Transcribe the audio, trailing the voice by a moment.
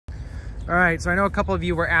All right, so I know a couple of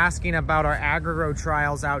you were asking about our Agrigro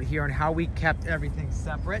trials out here and how we kept everything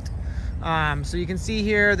separate. So you can see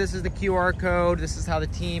here, this is the QR code. This is how the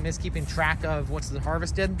team is keeping track of what's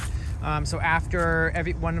harvested. So after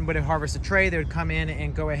everyone would have harvested a tray, they would come in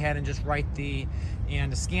and go ahead and just write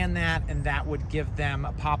and scan that, and that would give them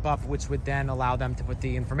a pop-up, which would then allow them to put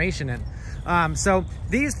the information in. So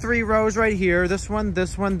these 3 rows right here, this one,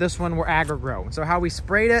 this one, this one, were Agrigro. So how we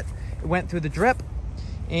sprayed it, it went through the drip.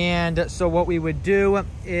 And so what we would do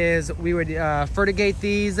is we would fertigate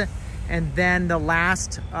these, and then the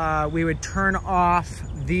last, we would turn off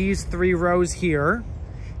these 3 rows here,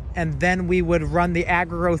 and then we would run the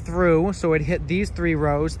Agrigro through, so it hit these 3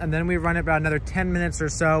 rows, and then we run it about another 10 minutes or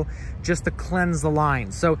so just to cleanse the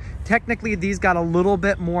line. So technically these got a little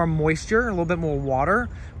bit more moisture, a little bit more water,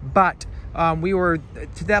 but we were,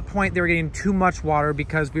 to that point, they were getting too much water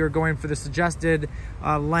because we were going for the suggested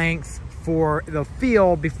length for the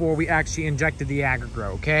field before we actually injected the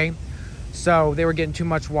Agrigro, okay? So they were getting too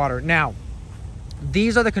much water. Now,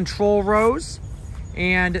 these are the control rows,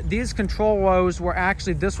 and these control rows were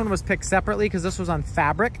actually, this one was picked separately because this was on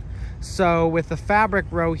fabric. So with the fabric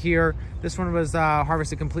row here, this one was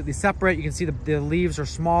harvested completely separate. You can see the leaves are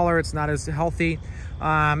smaller, it's not as healthy.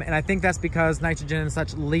 And I think that's because nitrogen and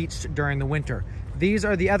such leached during the winter. These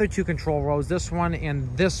are the other 2 control rows, this one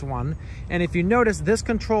and this one. And if you notice, this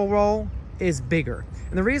control row is bigger.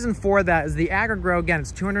 And the reason for that is the Agrigro, again,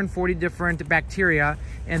 it's 240 different bacteria,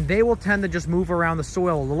 and they will tend to just move around the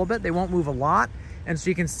soil a little bit. They won't move a lot. And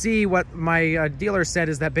so you can see what my dealer said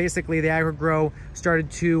is that basically the Agrigro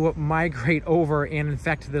started to migrate over and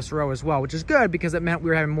infect this row as well, which is good because it meant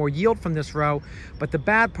we were having more yield from this row. But the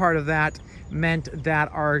bad part of that meant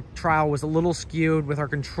that our trial was a little skewed with our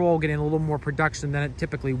control getting a little more production than it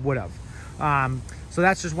typically would have. So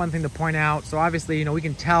that's just one thing to point out. So obviously, you know, we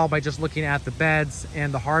can tell by just looking at the beds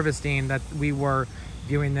and the harvesting that we were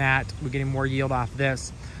viewing that we're getting more yield off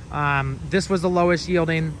this. This was the lowest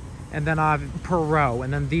yielding, and then per row,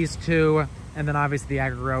 and then these 2, and then obviously the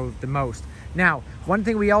Agrigro the most. Now, one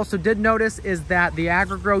thing we also did notice is that the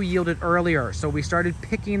Agrigro yielded earlier. So we started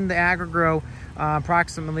picking the Agrigro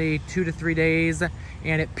approximately 2 to 3 days,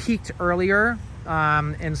 and it peaked earlier.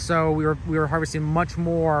 And so we were harvesting much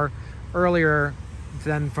more earlier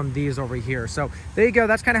than from these over here. So there you go,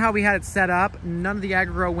 that's kind of how we had it set up. None of the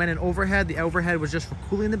Agrigro went in overhead. The overhead was just for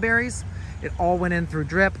cooling the berries. It all went in through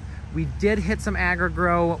drip. We did hit some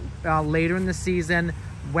Agrigro later in the season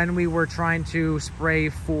when we were trying to spray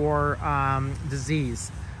for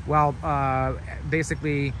disease. Well,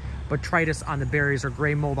 basically botrytis on the berries or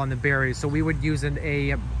gray mold on the berries. So we would use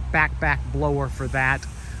a back blower for that.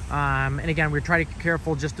 And again, we try to be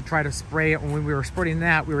careful just to try to spray it. When we were spraying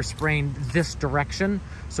that, we were spraying this direction.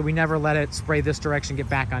 So we never let it spray this direction, get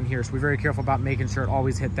back on here. So we're very careful about making sure it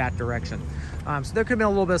always hit that direction. So there could have been a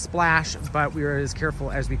little bit of splash, but we were as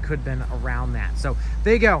careful as we could have been around that. So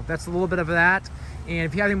there you go. That's a little bit of that. And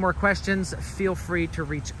if you have any more questions, feel free to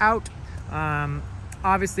reach out.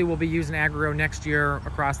 Obviously, we'll be using Agrigro next year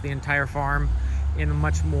across the entire farm in a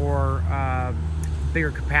much more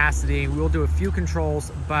bigger capacity. We'll do a few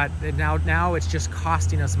controls, but now it's just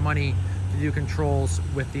costing us money to do controls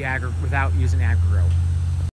with without using Agrigro.